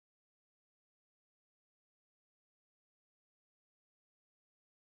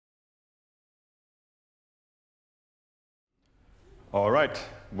All right,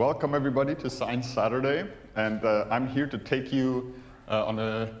 welcome everybody to Science Saturday, and I'm here to take you on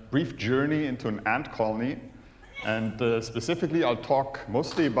a brief journey into an ant colony, and specifically I'll talk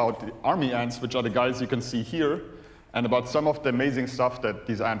mostly about the army ants, which are the guys you can see here, and about some of the amazing stuff that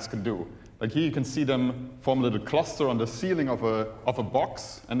these ants can do. Like here you can see them form a little cluster on the ceiling of a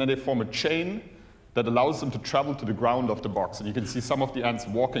box, and then they form a chain that allows them to travel to the ground of the box. And you can see some of the ants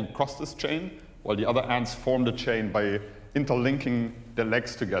walking across this chain, while the other ants form the chain by interlinking their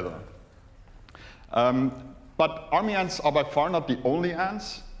legs together. But army ants are by far not the only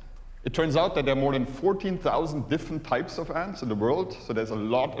ants. It turns out that there are more than 14,000 different types of ants in the world, so there's a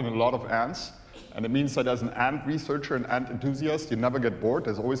lot of ants. And it means that as an ant researcher, an ant enthusiast, you never get bored.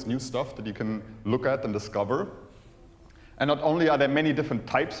 There's always new stuff that you can look at and discover. And not only are there many different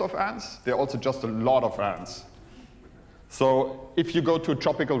types of ants, there are also just a lot of ants. So if you go to a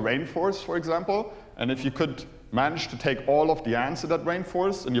tropical rainforest, for example, and if you could manage to take all of the ants in that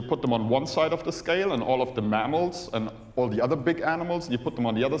rainforest and you put them on one side of the scale and all of the mammals and all the other big animals and you put them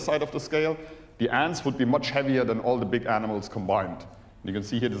on the other side of the scale, the ants would be much heavier than all the big animals combined. You can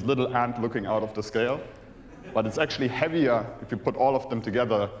see here this little ant looking out of the scale, but it's actually heavier if you put all of them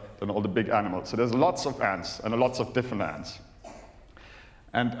together than all the big animals. So there's lots of ants and lots of different ants.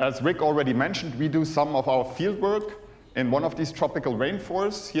 And as Rick already mentioned, we do some of our field work in one of these tropical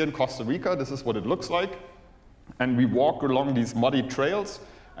rainforests here in Costa Rica. This is what it looks like. And we walk along these muddy trails,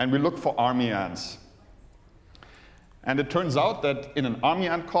 and we look for army ants. And it turns out that in an army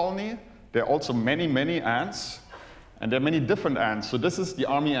ant colony, there are also many, many ants, and there are many different ants. So this is the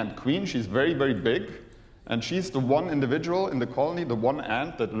army ant queen. She's very, very big, and she's the one individual in the colony, the one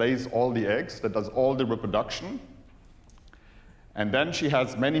ant that lays all the eggs, that does all the reproduction. And then she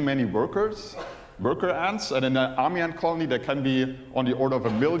has many, many worker ants, and in an army ant colony, there can be on the order of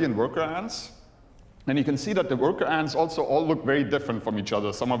 1 million worker ants. And you can see that the worker ants also all look very different from each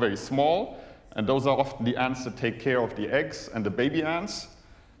other. Some are very small, and those are often the ants that take care of the eggs and the baby ants.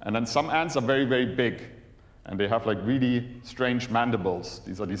 And then some ants are very, very big, and they have like really strange mandibles.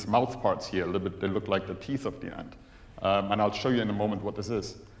 These are these mouth parts here, a little bit, they look like the teeth of the ant. And I'll show you in a moment what this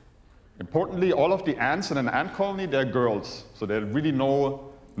is. Importantly, all of the ants in an ant colony, they're girls. So there are really no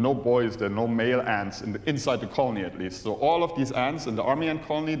boys, there are no male ants inside the colony at least. So all of these ants in the army ant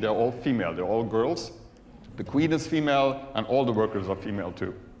colony, they're all female, they're all girls. The queen is female, and all the workers are female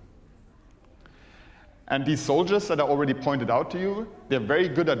too. And these soldiers that I already pointed out to you, they're very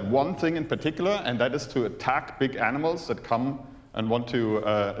good at one thing in particular, and that is to attack big animals that come and want to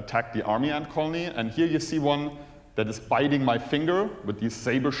attack the army ant colony. And here you see one that is biting my finger with these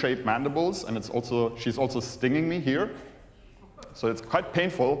saber-shaped mandibles, and she's also stinging me here. So it's quite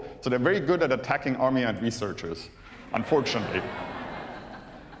painful. So they're very good at attacking army ant researchers, unfortunately.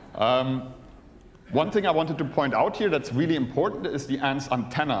 One thing I wanted to point out here that's really important is the ant's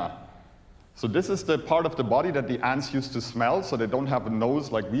antenna. So this is the part of the body that the ants use to smell. So they don't have a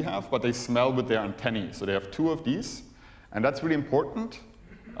nose like we have, but they smell with their antennae. So they have 2 of these. And that's really important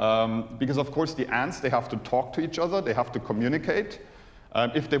because, of course, the ants, they have to talk to each other. They have to communicate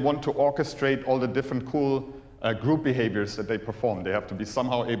if they want to orchestrate all the different cool group behaviors that they perform. They have to be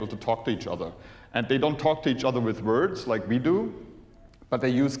somehow able to talk to each other. And they don't talk to each other with words like we do, but they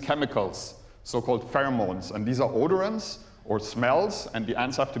use chemicals, so-called pheromones. And these are odorants or smells, and the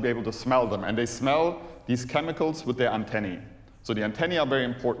ants have to be able to smell them. And they smell these chemicals with their antennae. So the antennae are very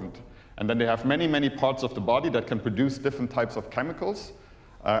important. And then they have many, many parts of the body that can produce different types of chemicals.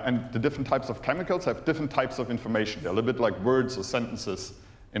 And the different types of chemicals have different types of information. They're a little bit like words or sentences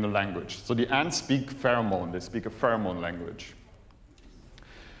in a language. So the ants speak pheromone. They speak a pheromone language.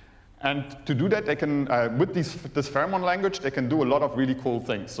 And to do that, they can, with this pheromone language, they can do a lot of really cool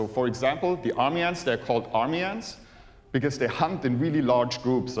things. So for example, the army ants, they're called army ants because they hunt in really large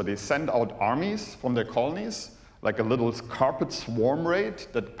groups. So they send out armies from their colonies, like a little carpet swarm raid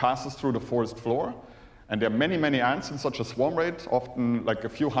that passes through the forest floor. And there are many, many ants in such a swarm raid, often like a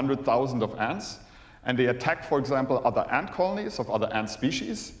few 100,000 of ants. And they attack, for example, other ant colonies of other ant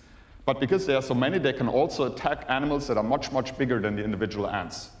species. But because there are so many, they can also attack animals that are much, much bigger than the individual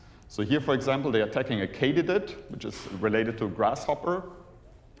ants. So here, for example, they're attacking a katydid, which is related to a grasshopper.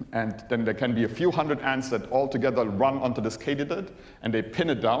 And then there can be a few hundred ants that all together run onto this katydid, and they pin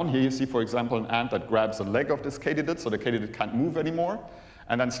it down. Here you see, for example, an ant that grabs a leg of this katydid, so the katydid can't move anymore.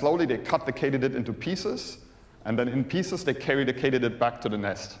 And then slowly they cut the katydid into pieces, and then in pieces they carry the katydid back to the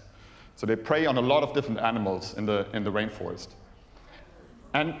nest. So they prey on a lot of different animals in the rainforest.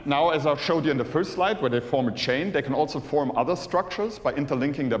 And now, as I showed you in the first slide, where they form a chain, they can also form other structures by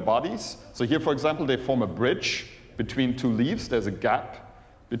interlinking their bodies. So here, for example, they form a bridge between 2 leaves. There's a gap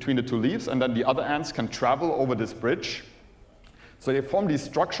between the 2 leaves, and then the other ants can travel over this bridge. So they form these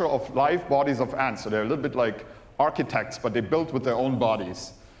structure of live bodies of ants. So they're a little bit like architects, but they build with their own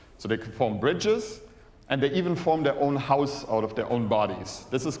bodies. So they can form bridges, and they even form their own house out of their own bodies.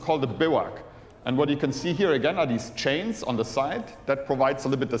 This is called a bivouac. And what you can see here again are these chains on the side. That provides a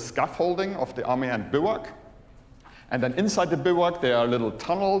little bit the scaffolding of the army ant bivouac. And then inside the bivouac, there are little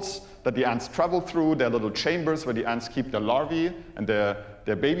tunnels that the ants travel through. There are little chambers where the ants keep their larvae and their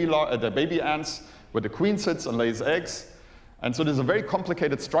baby ants, where the queen sits and lays eggs. And so there's a very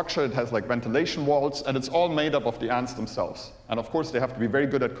complicated structure. It has like ventilation walls, and it's all made up of the ants themselves. And of course, they have to be very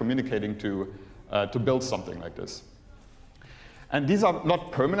good at communicating to build something like this. And these are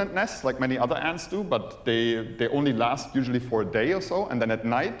not permanent nests like many other ants do, but they only last usually for a day or so. And then at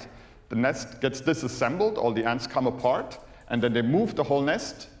night, the nest gets disassembled, all the ants come apart, and then they move the whole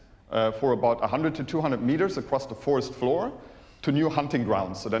nest for about 100 to 200 meters across the forest floor to new hunting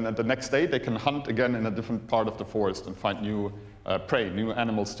grounds. So then the next day, they can hunt again in a different part of the forest and find new prey, new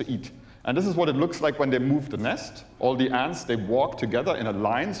animals to eat. And this is what it looks like when they move the nest. All the ants, they walk together in a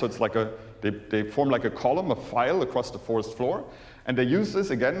line, so it's like they form like a column, a file across the forest floor. And they use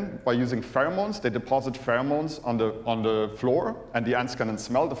this, again, by using pheromones. They deposit pheromones on the floor, and the ants can then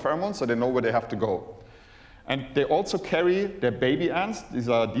smell the pheromones, so they know where they have to go. And they also carry their baby ants. These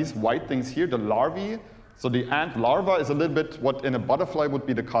are these white things here, the larvae. So the ant larva is a little bit what in a butterfly would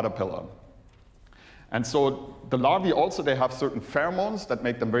be the caterpillar. And so the larvae also, they have certain pheromones that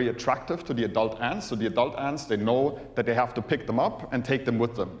make them very attractive to the adult ants. So the adult ants, they know that they have to pick them up and take them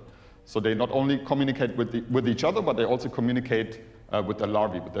with them. So they not only communicate with each other, but they also communicate with their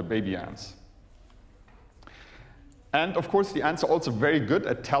larvae, with their baby ants. And of course, the ants are also very good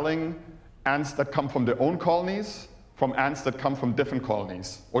at telling ants that come from their own colonies from ants that come from different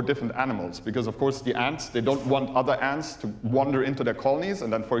colonies or different animals. Because of course, the ants, they don't want other ants to wander into their colonies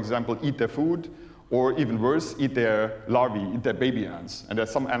and then, for example, eat their food, or even worse, eat their larvae, eat their baby ants. And there's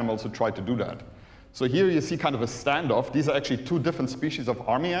some animals who try to do that. So here you see kind of a standoff. These are actually two different species of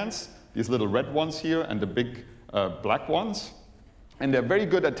army ants, these little red ones here and the big black ones. And they're very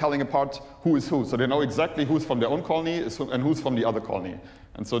good at telling apart who is who. So they know exactly who's from their own colony and who's from the other colony.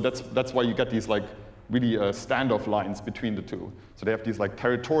 And so that's why you get these like really standoff lines between the two. So they have these like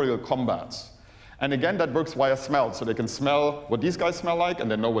territorial combats. And again, that works via smell. So they can smell what these guys smell like,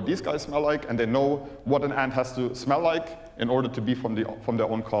 and they know what these guys smell like, and they know what an ant has to smell like in order to be from their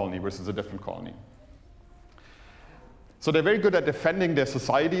own colony versus a different colony. So they're very good at defending their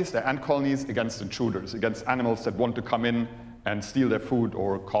societies, their ant colonies, against intruders, against animals that want to come in and steal their food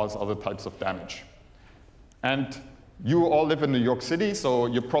or cause other types of damage. And you all live in New York City, so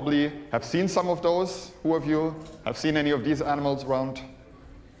you probably have seen some of those. Who of you have seen any of these animals around?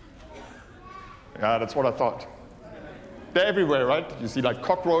 Yeah, that's what I thought. They're everywhere, right? You see like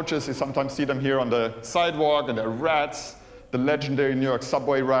cockroaches, you sometimes see them here on the sidewalk, and there are rats, the legendary New York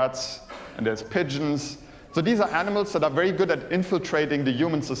subway rats, and there's pigeons. So these are animals that are very good at infiltrating the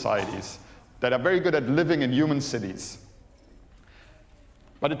human societies, that are very good at living in human cities.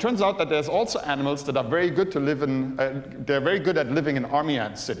 But it turns out that there's also animals that are very good to live in, they're very good at living in army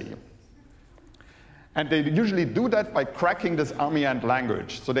ant city. And they usually do that by cracking this army ant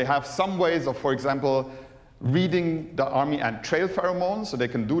language. So they have some ways of, for example, reading the army ant trail pheromones. So they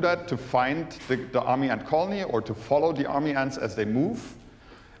can do that to find the army ant colony or to follow the army ants as they move.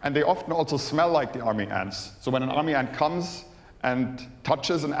 And they often also smell like the army ants. So when an army ant comes and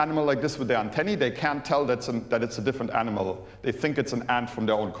touches an animal like this with their antennae, they can't tell that it's a different animal. They think it's an ant from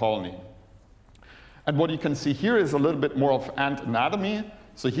their own colony. And what you can see here is a little bit more of ant anatomy.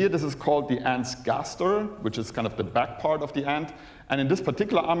 So here this is called the ant's gaster, which is kind of the back part of the ant. And in this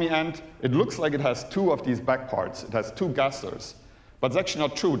particular army ant, it looks like it has two of these back parts. It has two gasters. But it's actually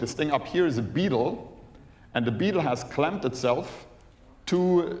not true. This thing up here is a beetle, and the beetle has clamped itself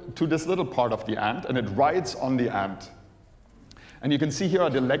to this little part of the ant, and it rides on the ant. And you can see here are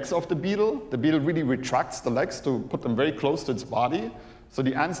the legs of the beetle. The beetle really retracts the legs to put them very close to its body. So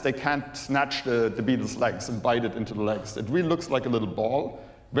the ants, they can't snatch the beetle's legs and bite it into the legs. It really looks like a little ball,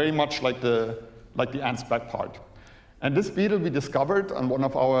 very much like the ant's back part. And this beetle we discovered on one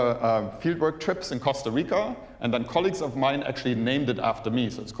of our fieldwork trips in Costa Rica, and then colleagues of mine actually named it after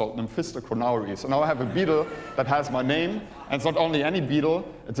me, so it's called Kronauer. So now I have a beetle that has my name, and it's not only any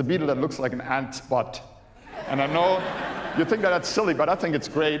beetle, it's a beetle that looks like an ant's butt. And I know you think that that's silly, but I think it's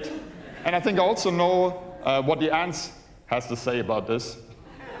great. And I think I also know what the ants has to say about this.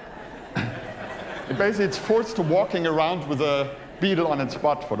 Basically, it's forced to walking around with a beetle on its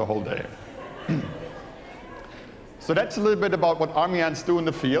butt for the whole day. So that's a little bit about what army ants do in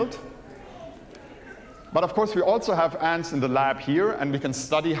the field. But of course, we also have ants in the lab here, and we can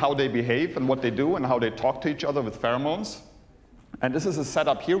study how they behave and what they do and how they talk to each other with pheromones. And this is a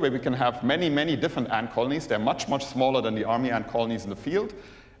setup here where we can have many, many different ant colonies. They're much, much smaller than the army ant colonies in the field.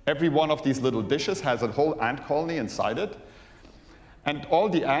 Every one of these little dishes has a whole ant colony inside it. And all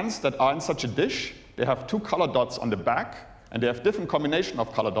the ants that are in such a dish, they have 2 color dots on the back, and they have different combination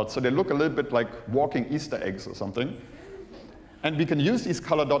of color dots. So they look a little bit like walking Easter eggs or something. And we can use these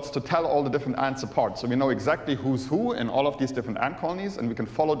color dots to tell all the different ants apart. So we know exactly who's who in all of these different ant colonies, and we can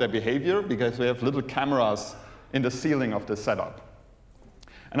follow their behavior because we have little cameras in the ceiling of this setup.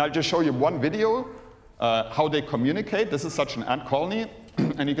 And I'll just show you one video how they communicate. This is such an ant colony.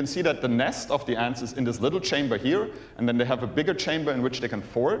 And you can see that the nest of the ants is in this little chamber here, and then they have a bigger chamber in which they can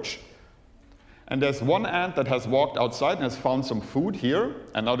forage. And there's one ant that has walked outside and has found some food here.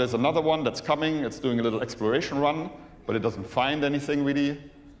 And now there's another one that's coming. It's doing a little exploration run, but it doesn't find anything really.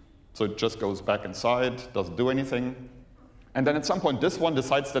 So it just goes back inside, doesn't do anything. And then at some point, this one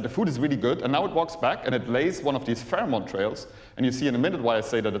decides that the food is really good, and now it walks back and it lays one of these pheromone trails. And you see in a minute why I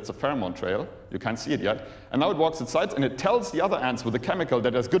say that it's a pheromone trail. You can't see it yet. And now it walks inside and it tells the other ants with the chemical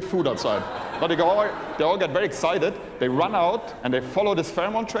that there's good food outside. But they all get very excited. They run out and they follow this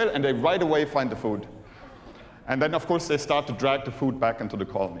pheromone trail and they right away find the food. And then, of course, they start to drag the food back into the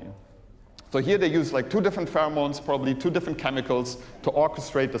colony. So here they use like 2 different pheromones, probably 2 different chemicals to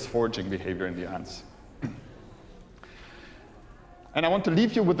orchestrate this foraging behavior in the ants. And I want to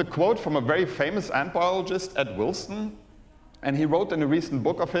leave you with a quote from a very famous ant biologist, Ed Wilson. And he wrote in a recent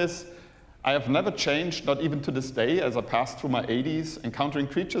book of his, "I have never changed, not even to this day, as I pass through my 80s. Encountering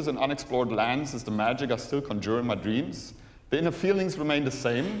creatures in unexplored lands is the magic I still conjure in my dreams. The inner feelings remain the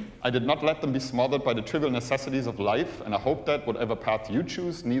same. I did not let them be smothered by the trivial necessities of life, and I hope that whatever path you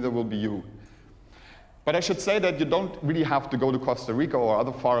choose, neither will be you." But I should say that you don't really have to go to Costa Rica or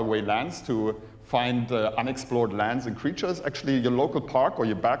other faraway lands to find unexplored lands and creatures. Actually, your local park or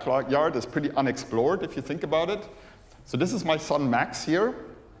your backyard is pretty unexplored if you think about it. So this is my son Max here.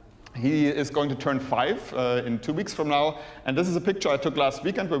 He is going to turn 5 in 2 weeks from now. And this is a picture I took last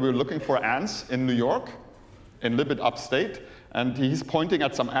weekend where we were looking for ants in New York, in a little bit upstate. And he's pointing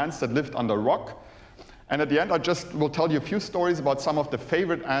at some ants that lived under a rock. And at the end, I just will tell you a few stories about some of the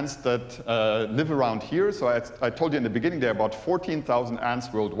favorite ants that live around here. So I told you in the beginning, there are about 14,000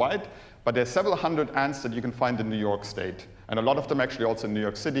 ants worldwide. But there are several hundred ants that you can find in New York State. And a lot of them actually also in New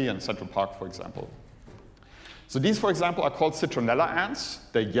York City and Central Park, for example. So these, for example, are called citronella ants.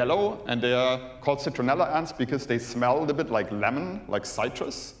 They're yellow, and they are called citronella ants because they smell a little bit like lemon, like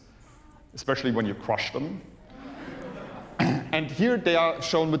citrus, especially when you crush them. And here they are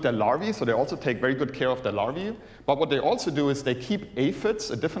shown with their larvae, so they also take very good care of their larvae. But what they also do is they keep aphids,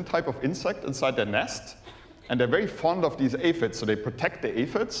 a different type of insect, inside their nest. And they're very fond of these aphids, so they protect the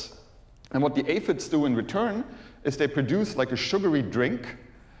aphids. And what the aphids do in return is they produce like a sugary drink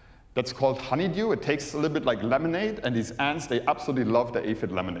that's called honeydew. It tastes a little bit like lemonade, and these ants, they absolutely love the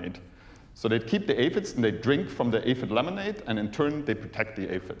aphid lemonade. So they keep the aphids and they drink from the aphid lemonade, and in turn they protect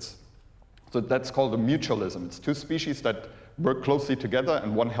the aphids. So that's called a mutualism. It's 2 species that work closely together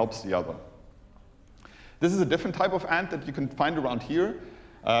and one helps the other. This is a different type of ant that you can find around here.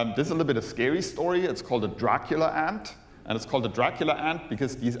 This is a little bit a scary story. It's called a Dracula ant. And it's called a Dracula ant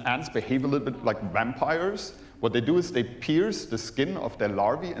because these ants behave a little bit like vampires. What they do is they pierce the skin of their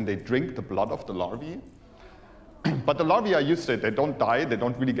larvae and they drink the blood of the larvae. But the larvae are used to it. They don't die. They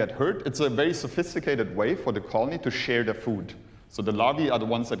don't really get hurt. It's a very sophisticated way for the colony to share their food. So the larvae are the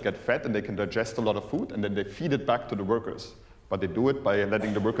ones that get fed and they can digest a lot of food and then they feed it back to the workers. But they do it by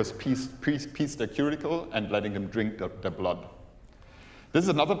letting the workers piece their curicle and letting them drink their blood. This is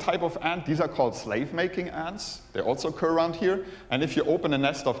another type of ant. These are called slave-making ants. They also occur around here. And if you open a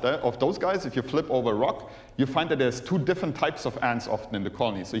nest of those guys, if you flip over a rock, you find that there's 2 different types of ants often in the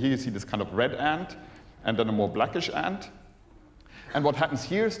colony. So here you see this kind of red ant and then a more blackish ant. And what happens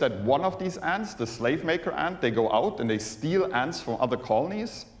here is that one of these ants, the slave-maker ant, they go out and they steal ants from other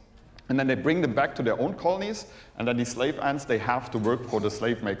colonies. And then they bring them back to their own colonies. And then these slave ants, they have to work for the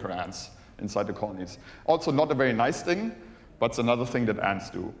slave-maker ants inside the colonies. Also not a very nice thing. But it's another thing that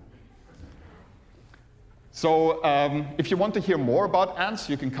ants do. So if you want to hear more about ants,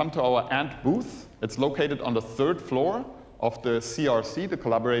 you can come to our ant booth. It's located on the 3rd floor of the CRC, the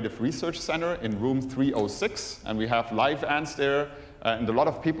Collaborative Research Center, in room 306. And we have live ants there, and a lot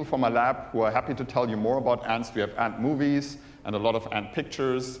of people from our lab who are happy to tell you more about ants. We have ant movies, and a lot of ant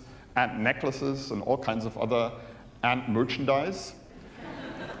pictures, ant necklaces, and all kinds of other ant merchandise.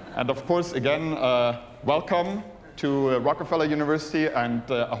 And of course, again, welcome to Rockefeller University, and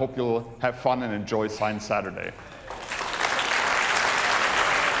I hope you'll have fun and enjoy Science Saturday.